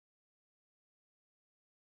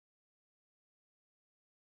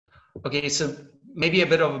Okay, so maybe a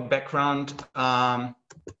bit of a background.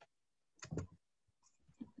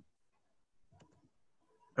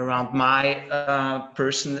 Around my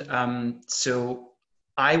person. So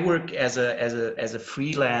I work as a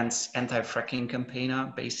freelance anti-fracking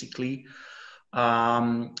campaigner, basically.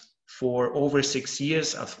 For over 6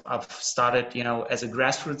 years, I've started, as a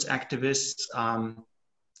grassroots activist.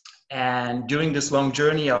 And during this long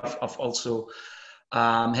journey, I've also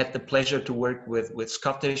had the pleasure to work with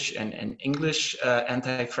Scottish and English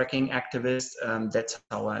anti-fracking activists. That's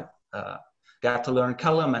how I got to learn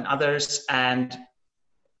Callum and others. And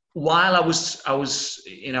while I was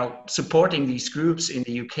supporting these groups in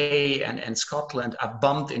the UK and Scotland, I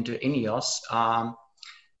bumped into INEOS,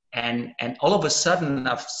 and all of a sudden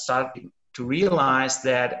I've started to realize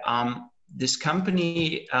that this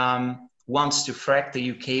company wants to frack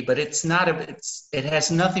the UK, but it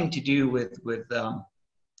has nothing to do with the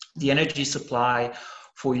energy supply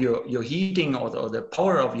for your heating or the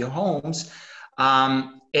power of your homes.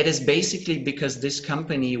 It is basically because this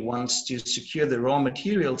company wants to secure the raw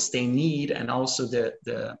materials they need, and also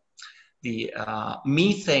the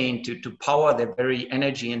methane to power their very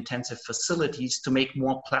energy intensive facilities to make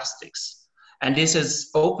more plastics. And this has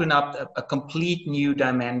opened up a complete new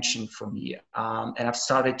dimension for me. And I've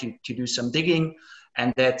started to do some digging,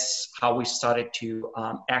 and that's how we started to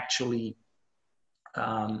actually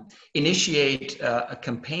initiate a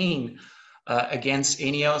campaign against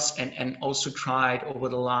INEOS, and also tried over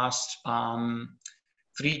the last 3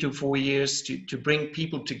 to 4 years to bring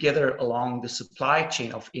people together along the supply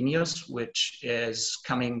chain of INEOS, which is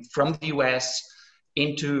coming from the US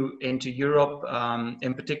into Europe,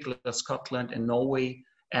 in particular Scotland and Norway,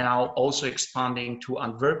 and now also expanding to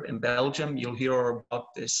Antwerp in Belgium. You'll hear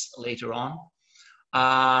about this later on.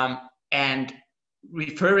 And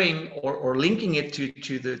referring or linking it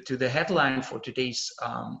to the headline for today's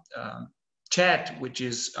chat, which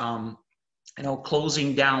is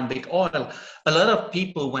closing down big oil. A lot of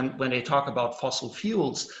people, when they talk about fossil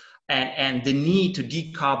fuels and the need to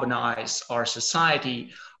decarbonize our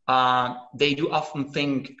society, they do often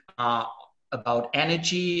think about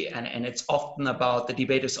energy, and it's often about, the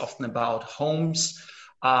debate is often about homes,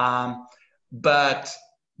 but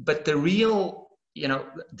the real,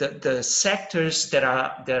 the sectors that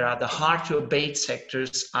are the hard to abate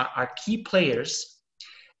sectors are key players.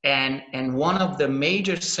 And one of the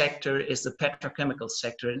major sector is the petrochemical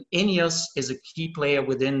sector, and INEOS is a key player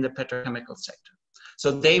within the petrochemical sector.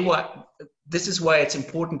 So this is why it's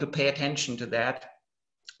important to pay attention to that,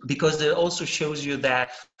 because it also shows you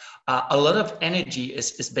that a lot of energy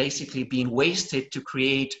is basically being wasted to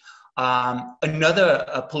create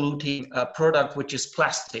another polluting product, which is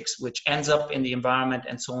plastics, which ends up in the environment,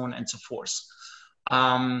 and so on and so forth.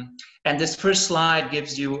 And this first slide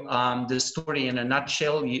gives you the story in a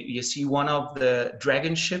nutshell. You see one of the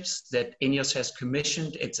Dragon ships that INEOS has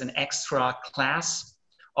commissioned. It's an extra class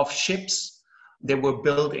of ships that were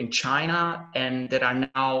built in China and that are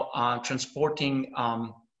now transporting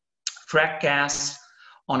frack gas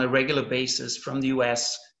on a regular basis from the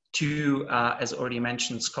US to, as already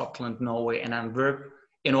mentioned, Scotland, Norway, and Antwerp,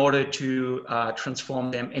 in order to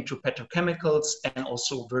transform them into petrochemicals and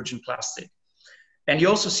also virgin plastic. And you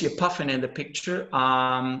also see a puffin in the picture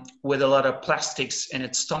with a lot of plastics in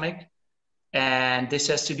its stomach. And this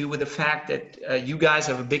has to do with the fact that you guys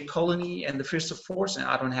have a big colony in the First of Force, and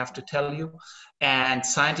I don't have to tell you. And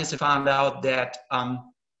scientists have found out that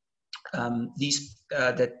the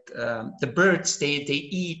birds, they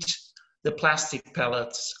eat the plastic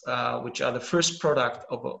pellets, which are the first product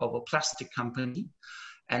of a plastic company.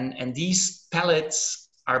 And these pellets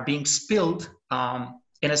are being spilled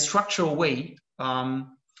in a structural way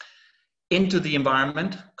into the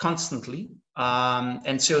environment constantly.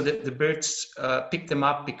 And so the birds pick them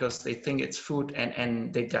up because they think it's food,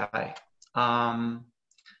 and they die.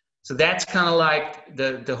 So that's kind of like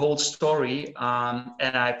the whole story.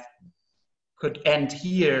 And I could end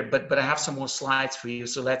here, but I have some more slides for you.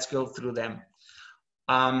 So let's go through them.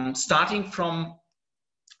 Starting from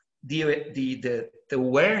the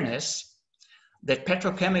awareness that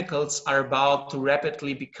petrochemicals are about to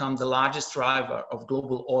rapidly become the largest driver of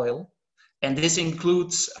global oil. And this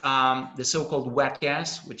includes the so-called wet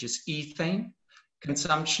gas, which is ethane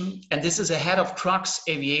consumption. And this is ahead of trucks,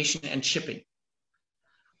 aviation, and shipping.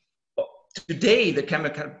 Today, the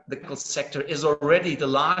chemical sector is already the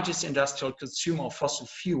largest industrial consumer of fossil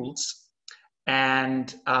fuels,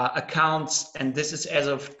 and accounts, and this is as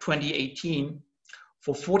of 2018,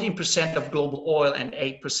 for 14% of global oil and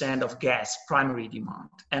 8% of gas primary demand.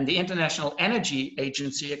 And the International Energy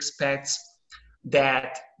Agency expects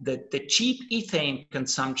that the cheap ethane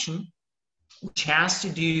consumption which has to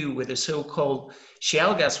do with the so-called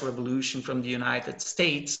shale gas revolution from the United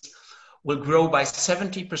States, will grow by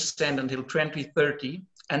 70% until 2030.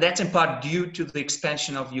 And that's in part due to the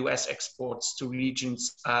expansion of US exports to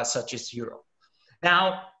regions such as Europe.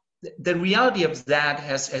 Now, the reality of that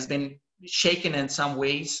has been shaken in some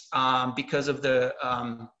ways because of the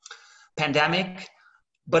pandemic.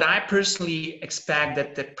 But I personally expect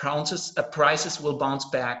that prices will bounce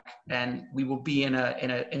back, and we will be in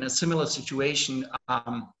a similar situation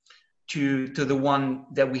to the one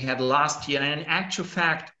that we had last year. And in actual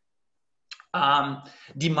fact,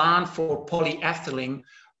 demand for polyethylene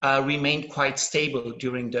remained quite stable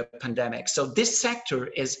during the pandemic. So this sector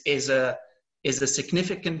is a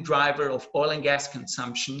significant driver of oil and gas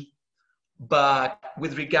consumption, but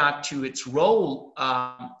with regard to its role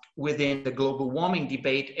within the global warming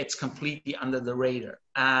debate, it's completely under the radar,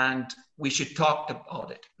 and we should talk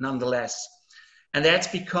about it nonetheless. And that's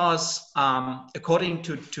because, according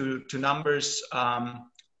to numbers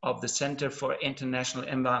of the Center for International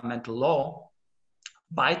Environmental Law,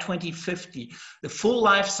 by 2050, the full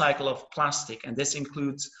life cycle of plastic, and this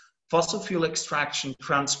includes fossil fuel extraction,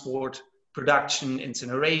 transport, production,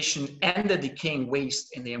 incineration, and the decaying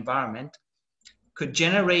waste in the environment, could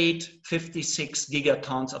generate 56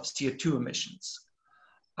 gigatons of CO2 emissions.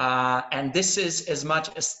 And this is as much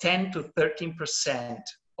as 10 to 13%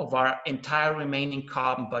 of our entire remaining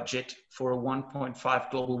carbon budget for a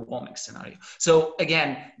 1.5 global warming scenario. So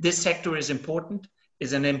again, this sector is important,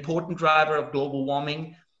 is an important driver of global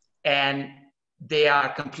warming, and they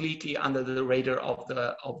are completely under the radar of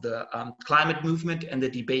the climate movement and the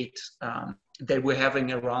debate that we're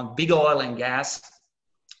having around big oil and gas.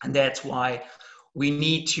 And that's why we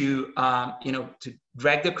need to, to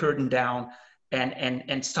drag the curtain down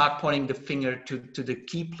and start pointing the finger to the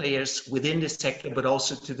key players within this sector, but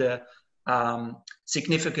also to the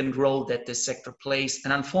significant role that this sector plays.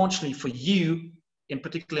 And unfortunately for you, in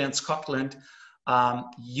particular in Scotland,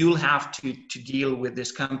 you'll have to deal with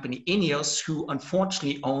this company INEOS, who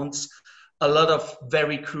unfortunately owns a lot of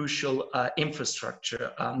very crucial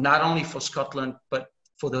infrastructure, not only for Scotland, but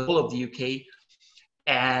for the whole of the UK.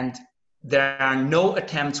 And there are no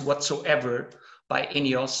attempts whatsoever by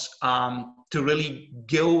INEOS to really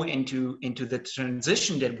go into the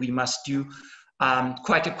transition that we must do.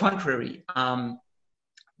 Quite the contrary.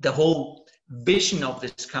 The whole vision of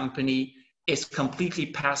this company is completely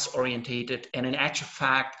past orientated, and in actual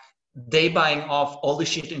fact, they buying off all the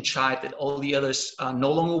shit in China that all the others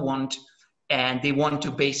no longer want, and they want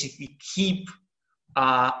to basically keep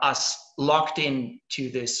us locked in to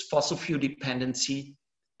this fossil fuel dependency.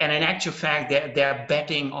 And in actual fact, they're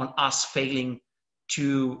betting on us failing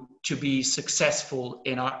to be successful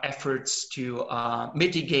in our efforts to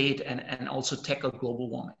mitigate and also tackle global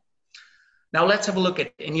warming. Now let's have a look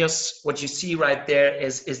at INEOS. What you see right there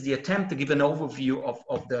is the attempt to give an overview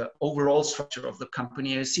of the overall structure of the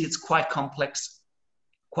company. And you see it's quite complex,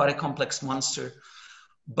 quite a complex monster.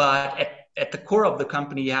 But at the core of the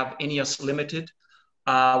company, you have INEOS Limited,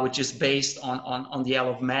 which is based on the Isle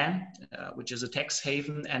of Man, which is a tax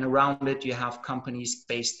haven. And around it, you have companies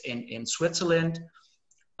based in Switzerland.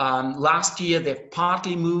 Last year, they've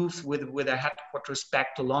partly moved with their headquarters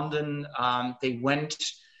back to London. They went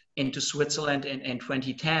into Switzerland in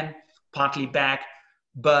 2010, partly back.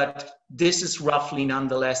 But this is roughly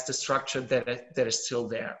nonetheless the structure that is still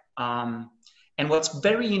there. And what's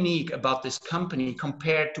very unique about this company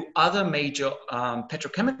compared to other major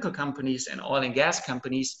petrochemical companies and oil and gas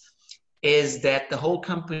companies is that the whole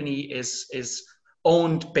company is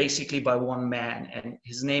owned basically by one man, and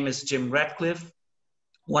his name is Jim Ratcliffe,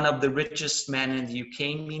 one of the richest men in the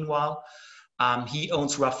UK. Meanwhile, he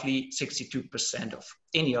owns roughly 62% of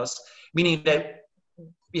INEOS, meaning that,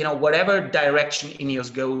 whatever direction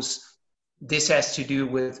INEOS goes, this has to do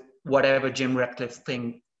with whatever Jim Ratcliffe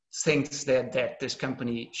thinks that this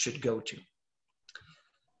company should go to.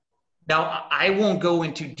 Now, I won't go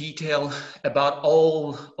into detail about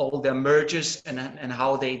all their mergers and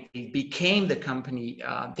how they became the company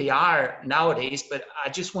they are nowadays, but I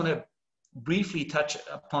just want to briefly touch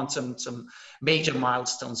upon some major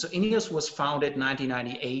milestones. So INEOS was founded in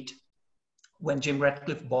 1998 when Jim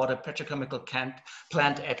Ratcliffe bought a petrochemical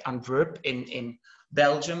plant at Antwerp in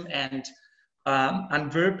Belgium. And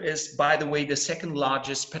Antwerp is, by the way, the second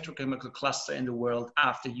largest petrochemical cluster in the world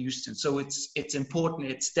after Houston. So it's important.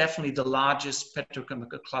 It's definitely the largest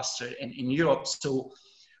petrochemical cluster in Europe. So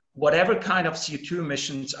whatever kind of CO2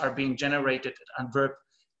 emissions are being generated at Antwerp,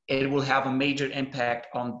 it will have a major impact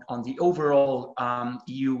on the overall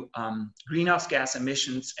EU greenhouse gas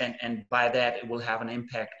emissions. And by that, it will have an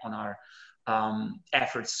impact on our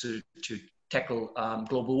efforts to tackle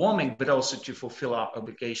global warming, but also to fulfill our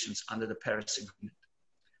obligations under the Paris Agreement.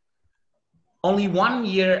 Only 1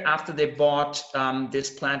 year after they bought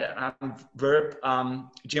this plant at Antwerp,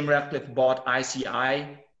 Jim Ratcliffe bought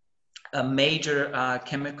ICI, a major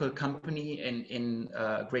chemical company in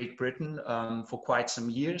Great Britain for quite some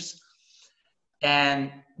years.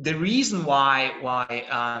 And the reason why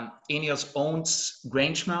INEOS owns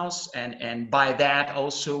Grangemouth and by that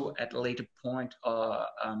also at a later point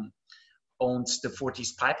owns the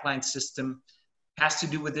Forties pipeline system has to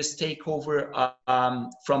do with this takeover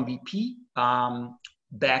from BP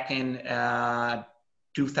back in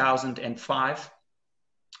 2005.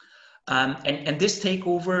 And this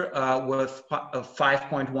takeover worth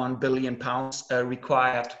 5.1 billion pounds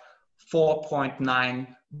required 4.9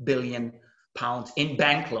 billion pounds in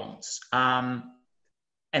bank loans.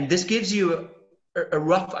 And this gives you a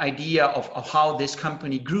rough idea of how this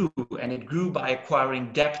company grew. And it grew by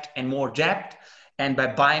acquiring debt and more debt and by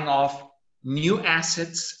buying off new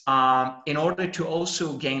assets in order to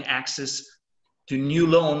also gain access to new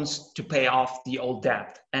loans to pay off the old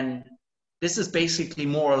debt. And this is basically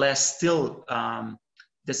more or less still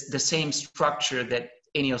the same structure that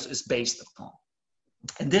INEOS is based upon.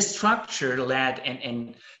 And this structure led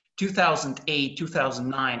in 2008,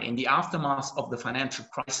 2009, in the aftermath of the financial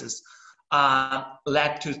crisis,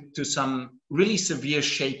 led to some really severe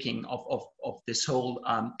shaking of this whole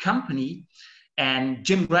company. And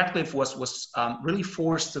Jim Ratcliffe was really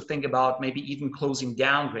forced to think about maybe even closing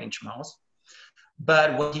down Grangemouth.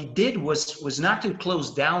 But what he did was not to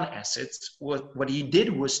close down assets. What he did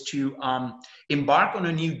was to embark on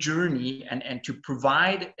a new journey and to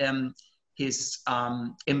provide his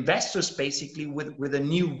investors basically with a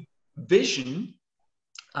new vision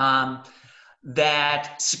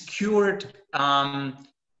that secured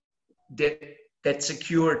that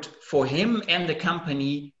secured for him and the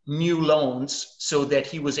company new loans so that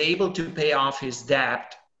he was able to pay off his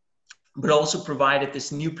debt, but also provided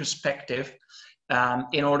this new perspective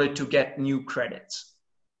in order to get new credits.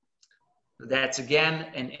 That's again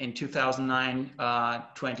in 2009,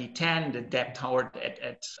 2010, the debt towered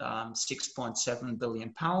at 6.7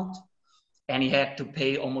 billion pounds, and he had to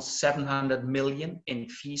pay almost 700 million in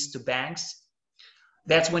fees to banks.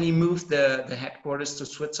 That's when he moved the headquarters to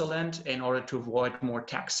Switzerland in order to avoid more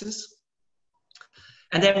taxes.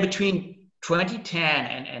 And then between 2010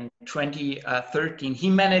 and 2013, he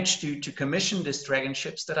managed to commission these dragon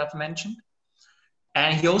ships that I've mentioned.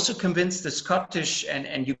 And he also convinced the Scottish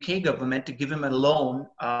and UK government to give him a loan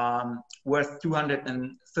worth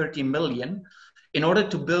 230 million in order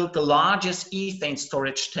to build the largest ethane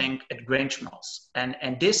storage tank at Grangemouth.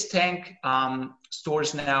 And this tank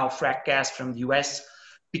stores now frack gas from the US,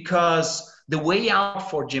 because the way out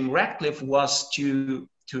for Jim Ratcliffe was to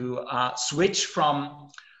switch from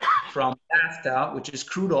naphtha, which is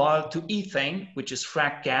crude oil, to ethane, which is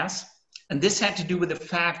frack gas. And this had to do with the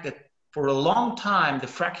fact that for a long time, the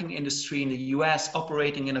fracking industry in the US,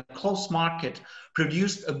 operating in a closed market,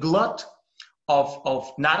 produced a glut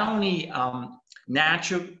of not only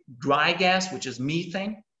natural dry gas, which is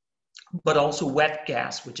methane, but also wet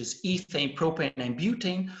gas, which is ethane, propane, and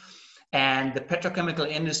butane. And the petrochemical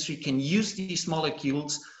industry can use these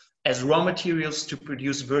molecules as raw materials to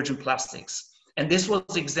produce virgin plastics. And this was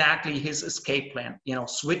exactly his escape plan,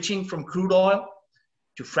 switching from crude oil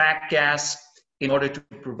to frack gas in order to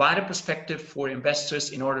provide a perspective for investors,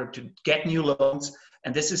 in order to get new loans.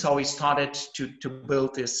 And this is how he started to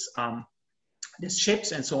build these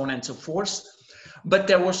ships and so on and so forth. But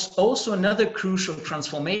there was also another crucial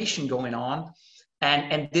transformation going on.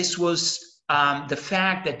 And this was the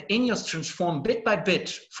fact that INEOS transformed bit by bit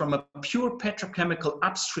from a pure petrochemical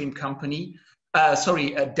upstream company,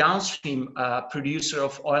 a downstream producer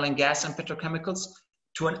of oil and gas and petrochemicals,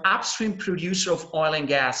 to an upstream producer of oil and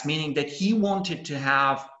gas, meaning that he wanted to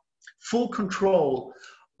have full control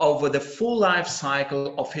over the full life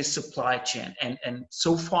cycle of his supply chain. And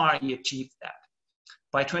so far he achieved that.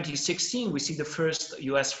 By 2016, we see the first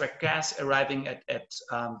US frack gas arriving at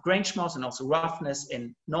Grangemouth and also Roughness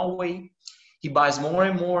in Norway. He buys more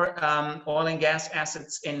and more oil and gas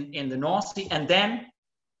assets in the North Sea. And then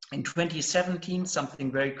in 2017,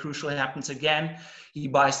 something very crucial happens again. He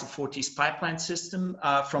buys the Forties pipeline system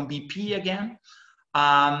from BP again,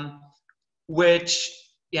 which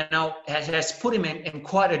has put him in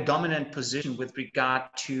quite a dominant position with regard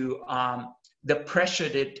to the pressure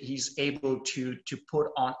that he's able to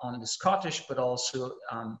put on the Scottish, but also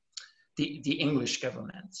the English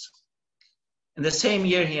governments. In the same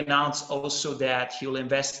year, he announced also that he will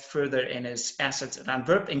invest further in his assets at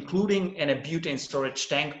Antwerp, including in a butane storage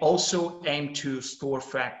tank, also aimed to store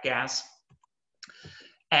frack gas.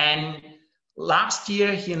 And last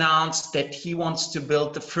year, he announced that he wants to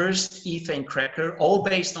build the first ethane cracker, all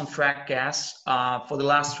based on frack gas, for the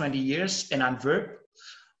last 20 years in Antwerp.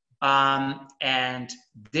 And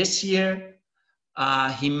this year,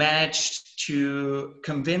 he managed to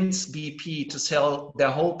convince BP to sell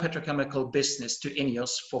their whole petrochemical business to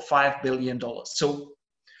INEOS for $5 billion. So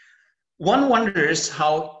one wonders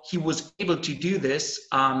how he was able to do this,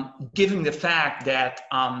 given the fact that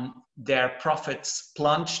their profits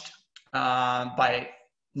plunged by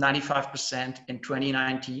 95% in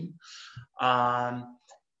 2019.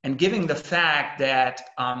 And given the fact that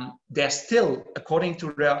they're still, according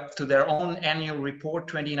to their own annual report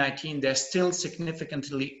 2019, they're still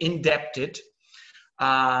significantly indebted.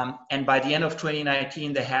 And by the end of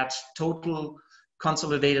 2019, they had total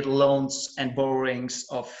consolidated loans and borrowings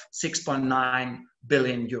of 6.9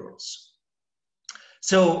 billion euros.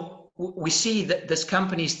 So we see that this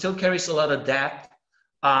company still carries a lot of debt.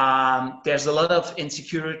 There's a lot of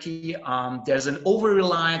insecurity. There's an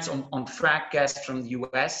over-reliance on frack gas from the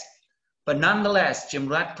US, but nonetheless, Jim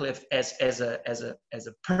Ratcliffe, as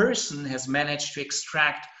a person, has managed to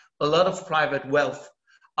extract a lot of private wealth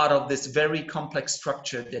out of this very complex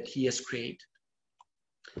structure that he has created.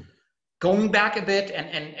 Going back a bit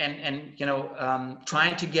and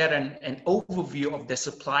trying to get an overview of the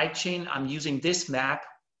supply chain, I'm using this map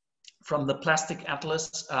from the Plastic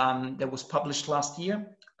Atlas that was published last year,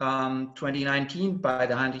 2019, by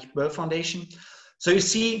the Heinrich Böll Foundation. So you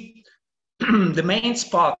see the main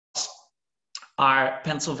spots are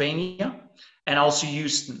Pennsylvania and also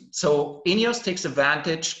Houston. So INEOS takes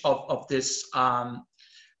advantage of this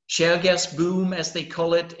shale gas boom, as they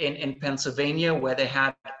call it, in Pennsylvania, where they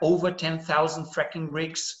had over 10,000 fracking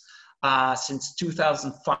rigs since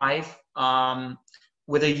 2005.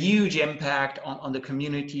 With a huge impact on the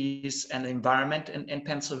communities and the environment in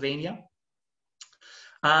Pennsylvania.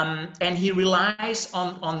 And he relies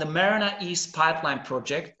on the Mariner East pipeline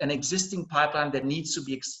project, an existing pipeline that needs to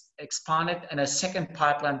be expanded and a second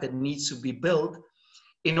pipeline that needs to be built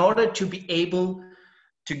in order to be able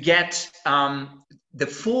to get the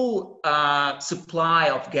full supply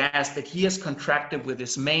of gas that he has contracted with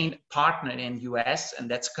his main partner in the US,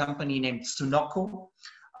 and that's a company named Sunoco,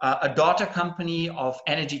 a daughter company of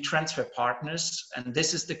Energy Transfer Partners, and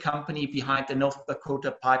this is the company behind the North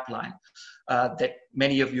Dakota pipeline that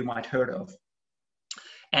many of you might heard of.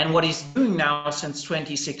 And what he's doing now since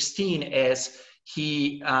 2016 is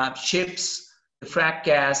he ships the frack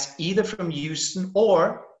gas either from Houston,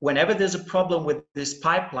 or whenever there's a problem with this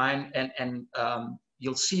pipeline, and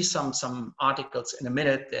you'll see some articles in a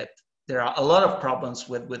minute that there are a lot of problems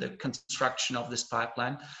with the construction of this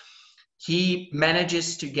pipeline. He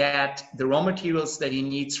manages to get the raw materials that he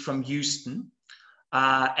needs from Houston,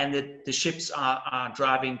 and the ships are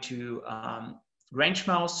driving to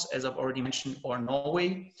Grangemouth, as I've already mentioned, or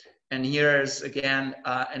Norway. And here's again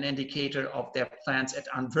an indicator of their plans at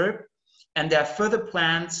Antwerp. And there are further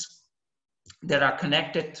plans that are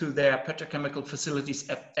connected to their petrochemical facilities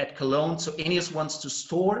at Cologne. So INEOS wants to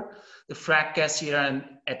store the frack gas here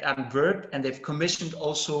at Antwerp, and they've commissioned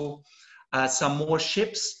also some more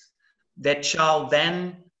ships that shall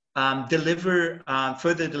then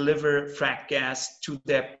further deliver frack gas to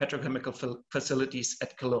their petrochemical facilities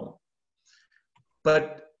at Cologne.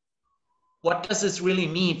 But what does this really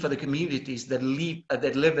mean for the communities that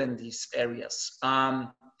live in these areas?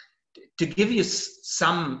 To give you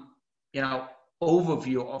some,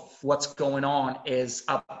 overview of what's going on is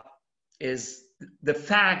the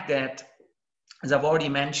fact that, as I've already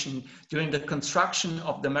mentioned, during the construction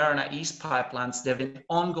of the Mariner East pipelines, there have been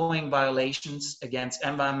ongoing violations against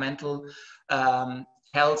environmental,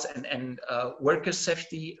 health, and worker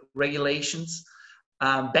safety regulations.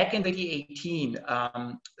 Back in 2018,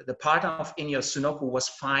 the partner of INEOS, Sunoco, was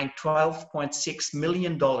fined $12.6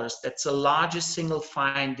 million. That's the largest single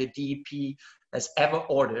fine the DEP has ever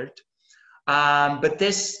ordered. But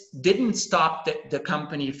this didn't stop the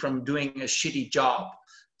company from doing a shitty job.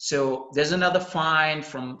 So there's another fine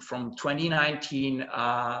from 2019,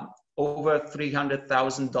 over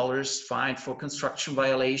 $300,000 fine for construction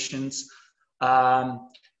violations. Another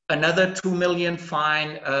 $2 million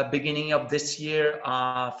fine beginning of this year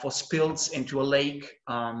for spills into a lake.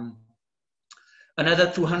 Another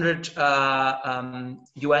 $200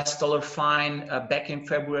 US fine back in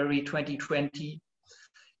February 2020.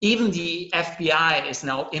 Even the FBI is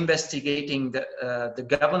now investigating the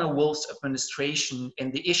Governor Wolf's administration in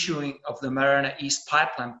the issuing of the Mariner East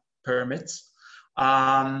pipeline permits.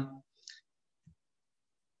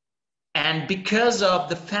 And because of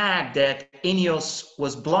the fact that INEOS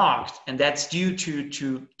was blocked, and that's due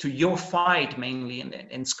to your fight mainly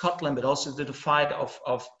in Scotland, but also to the fight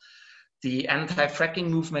of the anti-fracking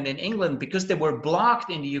movement in England, because they were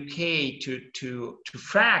blocked in the UK to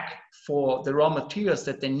frack for the raw materials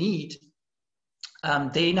that they need,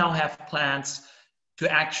 they now have plans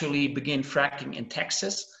to actually begin fracking in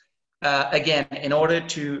Texas, again, in order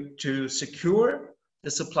to secure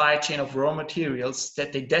the supply chain of raw materials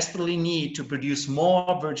that they desperately need to produce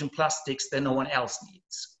more virgin plastics than no one else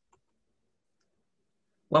needs.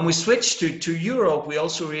 When we switched to Europe, we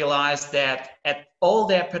also realized that at all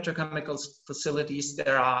their petrochemical facilities,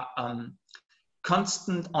 there are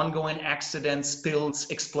constant ongoing accidents, spills,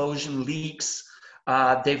 explosion, leaks.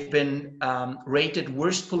 They've been rated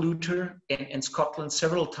worst polluter in Scotland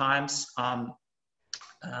several times.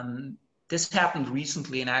 This happened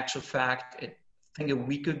recently, in actual fact. I think a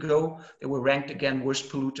week ago, they were ranked again worst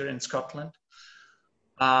polluter in Scotland.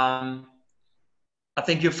 I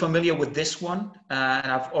think you're familiar with this one,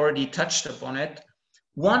 and I've already touched upon it.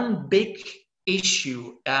 One big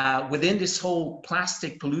issue within this whole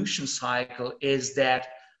plastic pollution cycle is that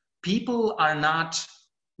people are not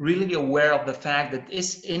really aware of the fact that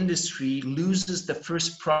this industry loses the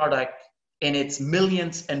first product in its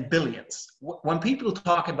millions and billions. When people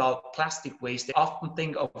talk about plastic waste, they often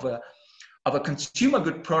think of a consumer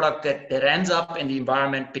good product that ends up in the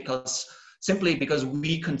environment simply because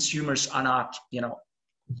we consumers are not,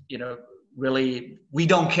 really, we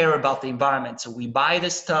don't care about the environment. So we buy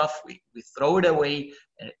this stuff, we throw it away,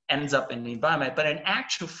 and it ends up in the environment. But in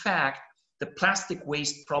actual fact, the plastic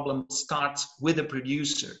waste problem starts with the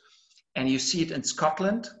producer. And you see it in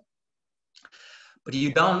Scotland, but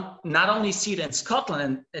you don't not only see it in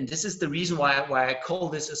Scotland, and this is the reason why I call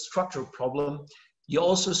this a structural problem. You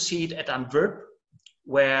also see it at Antwerp,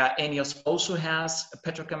 where INEOS also has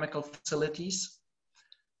petrochemical facilities.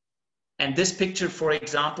 And this picture, for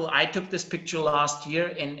example, I took this picture last year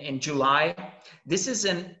in July. This is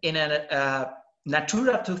in a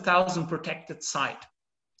Natura 2000 protected site.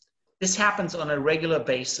 This happens on a regular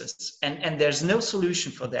basis, and there's no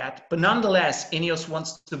solution for that. But nonetheless, INEOS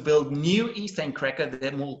wants to build new ethane cracker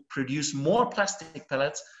that will produce more plastic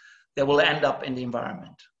pellets that will end up in the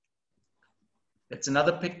environment. That's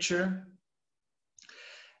another picture.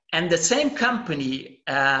 And the same company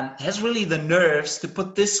has really the nerves to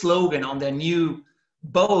put this slogan on their new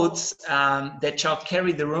boats that shall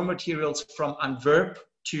carry the raw materials from Antwerp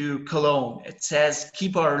to Cologne. It says,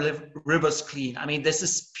 keep our rivers clean. I mean, this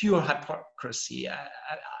is pure hypocrisy.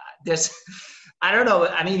 I don't know.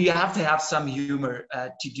 I mean, you have to have some humor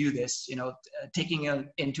to do this, taking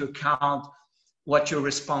into account what you're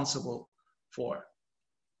responsible for.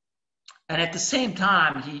 And at the same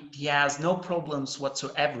time, he has no problems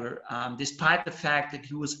whatsoever, despite the fact that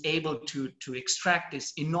he was able to extract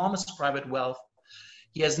this enormous private wealth.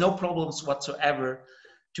 He has no problems whatsoever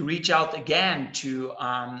to reach out again to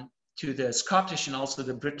the Scottish and also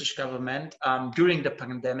the British government during the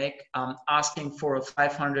pandemic, asking for a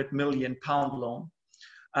 £500 million loan.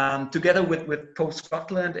 Together with Post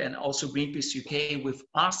Scotland and also Greenpeace UK, we've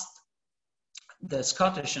asked the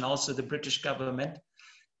Scottish and also the British government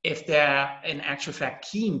if they're in actual fact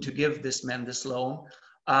keen to give this man this loan.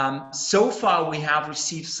 So far, we have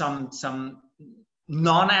received some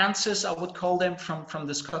non-answers, I would call them, from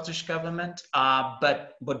the Scottish government,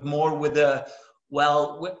 but more with a,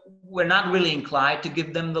 well, we're not really inclined to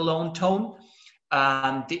give them the loan tone.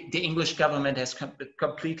 The English government has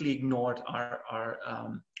completely ignored our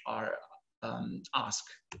ask.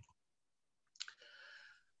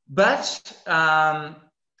 But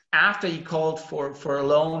after he called for a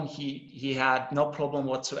loan, he had no problem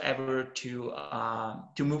whatsoever to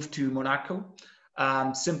move to Monaco,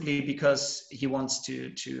 simply because he wants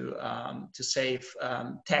to save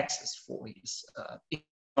taxes for his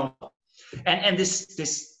and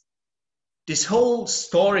this whole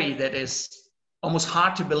story that is almost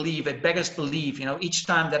hard to believe. It beggars belief. Each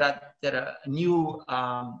time that a new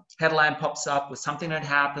headline pops up with something that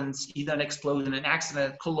happens, either an explosion, an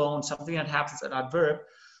accident at Cologne, something that happens at Antwerp.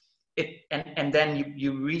 And then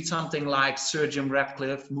you read something like Sir Jim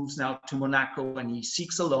Ratcliffe moves now to Monaco and he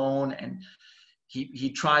seeks a loan and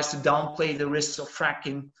he tries to downplay the risks of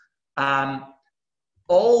fracking.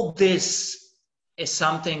 All this is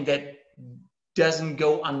something that doesn't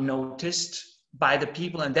go unnoticed by the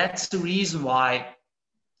people. And that's the reason why,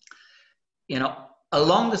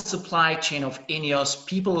 along the supply chain of INEOS,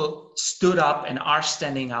 people stood up and are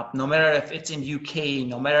standing up, no matter if it's in UK,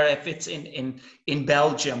 no matter if it's in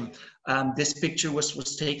Belgium. This picture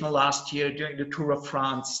was taken last year during the Tour of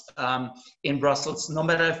France in Brussels, no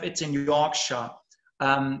matter if it's in Yorkshire,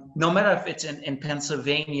 no matter if it's in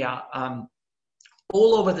Pennsylvania.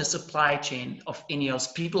 all over the supply chain of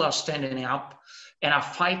INEOS, people are standing up and are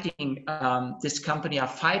fighting this company, are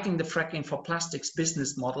fighting the fracking for plastics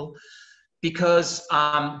business model, because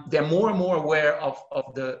they're more and more aware of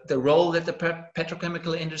the role that the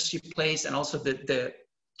petrochemical industry plays, and also the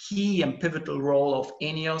key and pivotal role of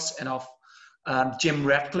INEOS and of Jim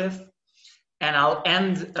Ratcliffe. And I'll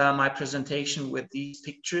end my presentation with these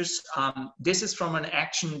pictures. This is from an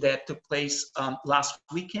action that took place last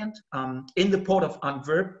weekend in the port of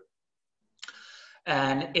Antwerp.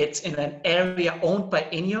 And it's in an area owned by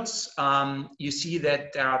INEOS. You see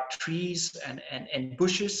that there are trees and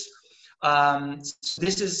bushes.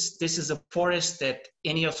 This is a forest that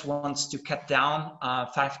INEOS wants to cut down,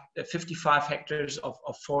 55 hectares of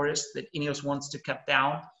forest that INEOS wants to cut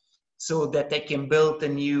down so that they can build the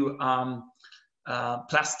new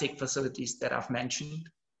plastic facilities that I've mentioned.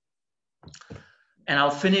 And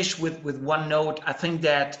I'll finish with one note. I think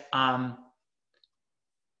that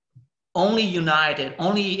only united,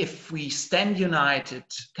 only if we stand united,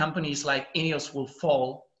 companies like INEOS will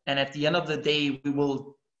fall. And at the end of the day, we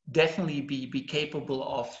will definitely be capable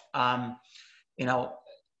of, you know,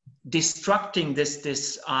 destructing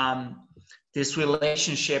this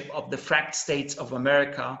relationship of the fracked states of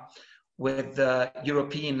America with the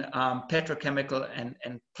European petrochemical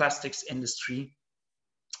and plastics industry.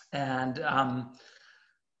 And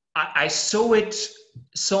I saw it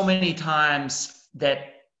so many times that,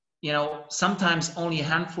 you know, sometimes only a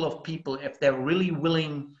handful of people, if they're really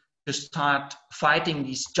willing to start fighting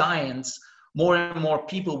these giants, more and more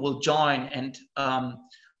people will join. And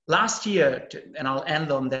last year, and I'll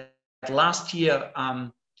end on that, last year,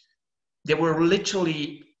 there were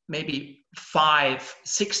literally maybe 5,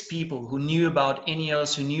 6 people who knew about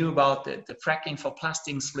INEOS, who knew about the fracking for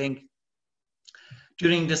plastics link.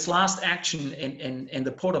 During this last action in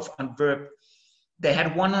the port of Antwerp, they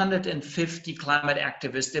had 150 climate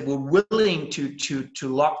activists that were willing to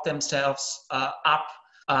lock themselves up,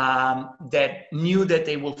 that knew that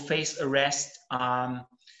they will face arrest, and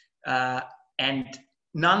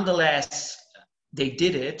nonetheless they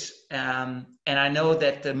did it. And I know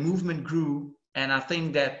that the movement grew, and I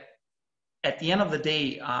think that at the end of the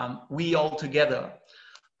day, we all together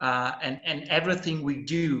and everything we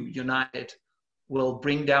do united will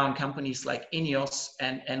bring down companies like INEOS,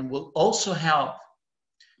 and will also help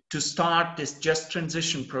to start this just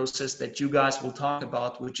transition process that you guys will talk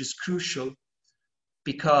about, which is crucial,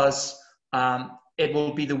 because it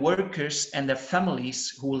will be the workers and their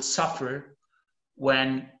families who will suffer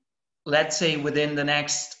when, let's say, within the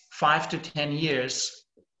next 5 to 10 years,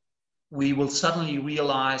 we will suddenly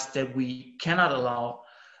realize that we cannot allow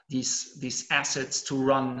these assets to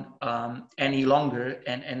run any longer,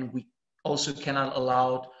 and we also cannot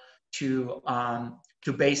allow to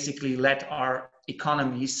basically let our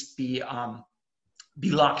economies be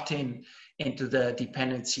locked into the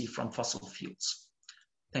dependency from fossil fuels.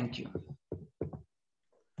 Thank you.